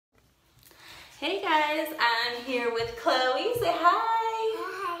Hey guys, I'm here with Chloe. Say hi.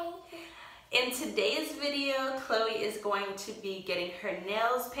 Hi. In today's video, Chloe is going to be getting her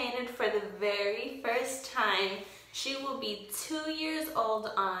nails painted for the very first time. She will be 2 years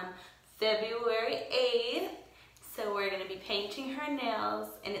old on February 8th. So we're going to be painting her nails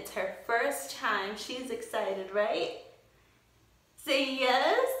and it's her first time. She's excited, right? Say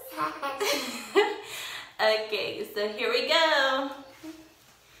yes. Okay, so here we go.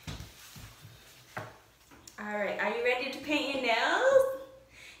 All right, are you ready to paint your nails?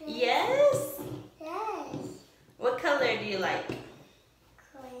 Yes? Yes. What color do you like?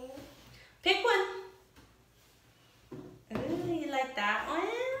 Green. Pick one. Ooh, you like that one?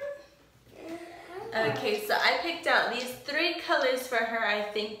 Okay, so I picked out these 3 colors for her. I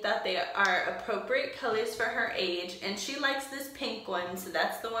think that they are appropriate colors for her age, and she likes this pink one, so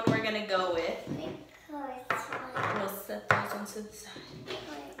that's the one we're gonna go with. We'll set those ones to the side.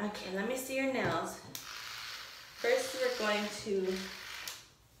 Okay, let me see your nails. First, we're going to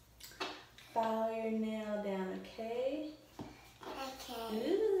file your nail down, okay? Okay.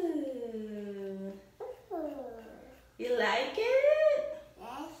 Ooh. Ooh. You like it?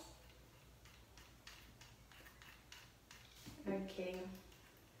 Yes. Okay.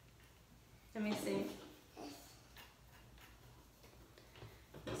 Let me see. Yes.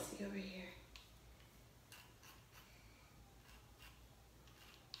 Let's see over here.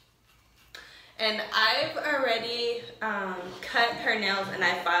 And I've already cut her nails and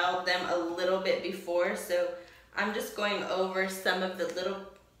I filed them a little bit before, so I'm just going over some of the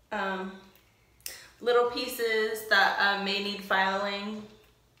little pieces that may need filing.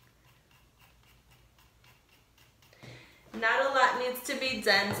 Not a lot needs to be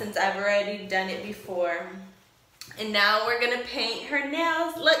done since I've already done it before. And now we're gonna paint her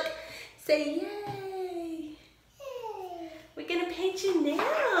nails. Look, say yay. Yay. We're gonna paint your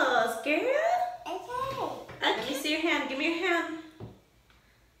nails, girl. Okay. Let me see your hand. Give me your hand.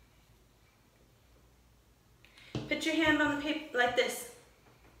 Put your hand on the paper like this.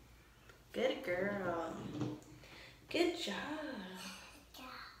 Good girl. Good job.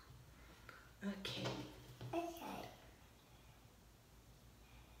 Okay. Okay.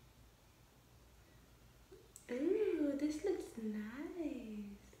 Ooh, this looks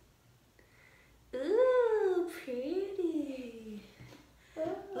nice. Ooh, pretty.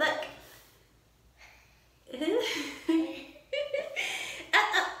 Look.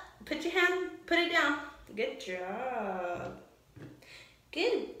 Put your hand, put it down. Good job.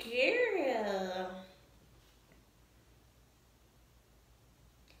 Good girl.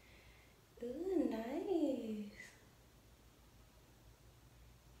 Ooh, nice.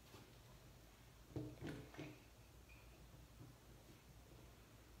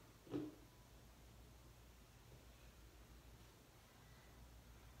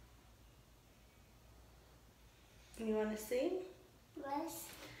 You want to see? Yes.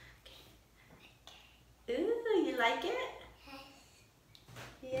 Ooh, you like it?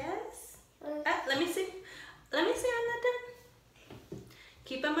 Yes? Let me see. Let me see, I'm not done.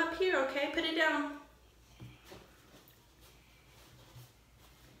 Keep them up here, okay? Put it down.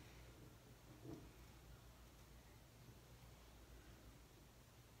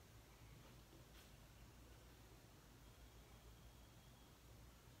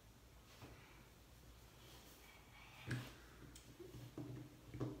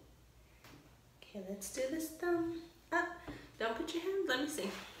 Okay, let's do this thumb. Up. Don't put your hands. Let me see.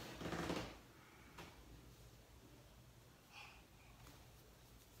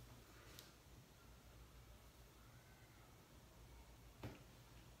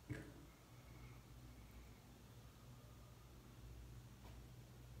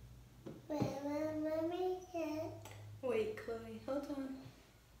 Wait, Chloe, hold on.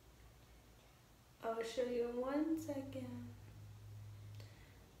 I'll show you in 1 second.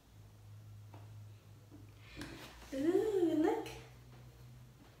 Ooh, look.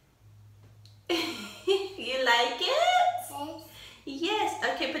 You like it? Yes. Yes.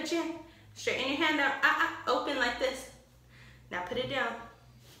 Okay, put your straighten your hand out. Open like this. Now put it down.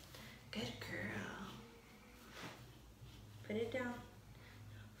 Good girl. Put it down.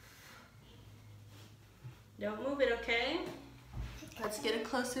 Don't move it, okay? Let's get a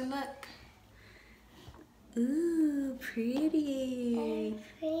closer look. Ooh, pretty.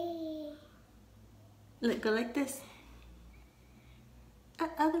 Pretty. Look, go like this.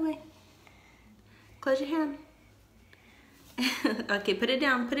 Other way. Close your hand. Okay, put it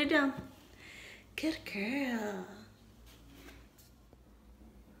down, put it down. Good girl.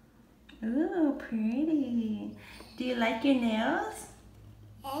 Ooh, pretty. Do you like your nails?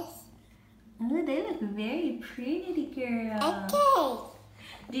 Yes. Oh, they look very pretty, girl.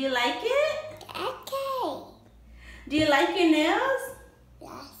 Okay. Do you like it? Yes. Do you like your nails?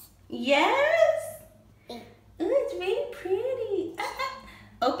 Yes. Yes? Yeah. Ooh, it's really pretty.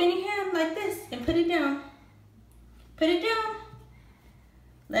 Open your hand like this and put it down. Put it down.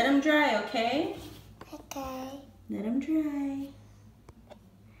 Let them dry, okay? Okay. Let them dry.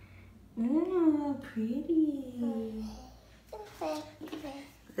 Ooh, pretty.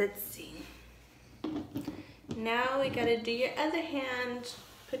 Let's see. Now we gotta do your other hand.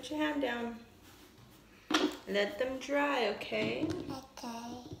 Put your hand down. Let them dry, okay?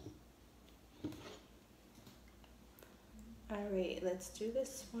 Okay. All right, let's do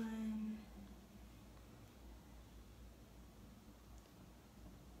this one.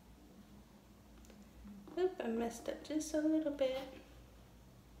 Oop, I messed up just a little bit.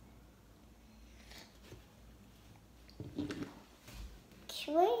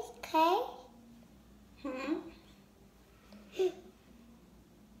 Sweet, okay? Hmm?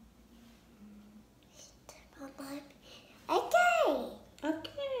 Okay.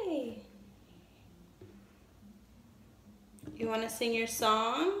 Okay. You want to sing your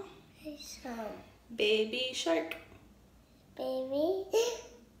song? So, Baby Shark. baby,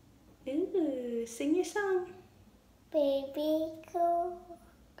 Ooh, sing your song. baby, go.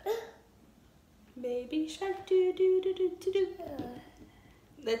 Baby Shark, do do do do do do.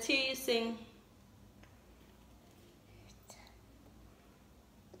 Let's hear you sing.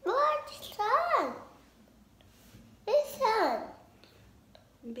 What song? This song.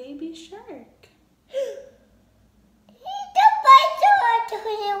 Baby Shark.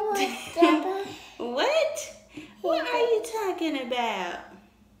 What? What are you talking about?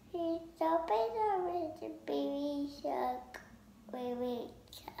 He's open over the baby shark. Baby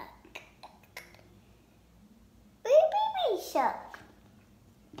shark. Baby shark.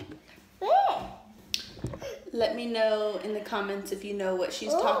 Where? Let me know in the comments if you know what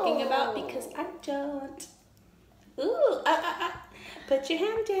she's talking about, because I don't. Ooh, put your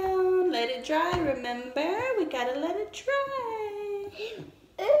hand down. Let it dry. Remember, we gotta let it dry.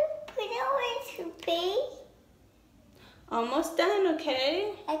 Put it away to be. Almost done,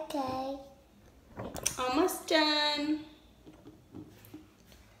 okay? Okay. Almost done.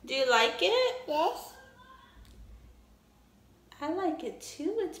 Do you like it? Yes. I like it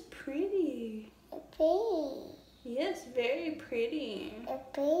too. It's pretty. A bee. Yes, very pretty. A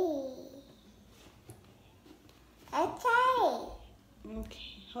bee. Okay.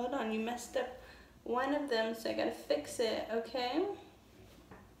 Okay, hold on. You messed up one of them, so I gotta fix it, okay?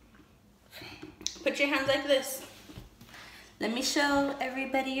 Put your hands like this. Let me show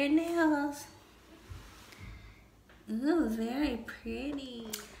everybody your nails. Ooh, very pretty.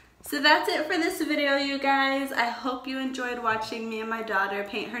 So that's it for this video, you guys. I hope you enjoyed watching me and my daughter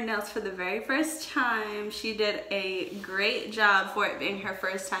paint her nails for the very first time. She did a great job for it being her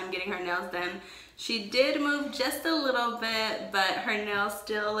first time getting her nails done. She did move just a little bit, but her nails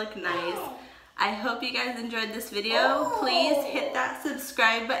still look nice. I hope you guys enjoyed this video. Please hit that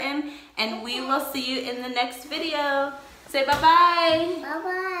subscribe button, and we will see you in the next video. Say bye-bye.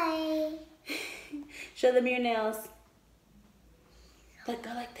 Bye-bye. Show them your nails. Look,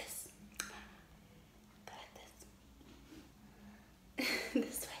 go like this. Go like this.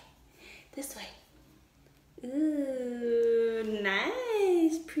 This way. This way. Ooh,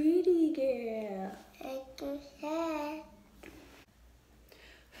 nice. Pretty girl.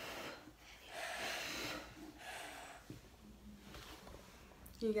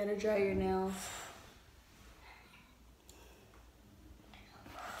 You gotta dry your nails.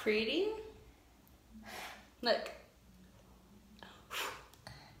 Pretty? Look.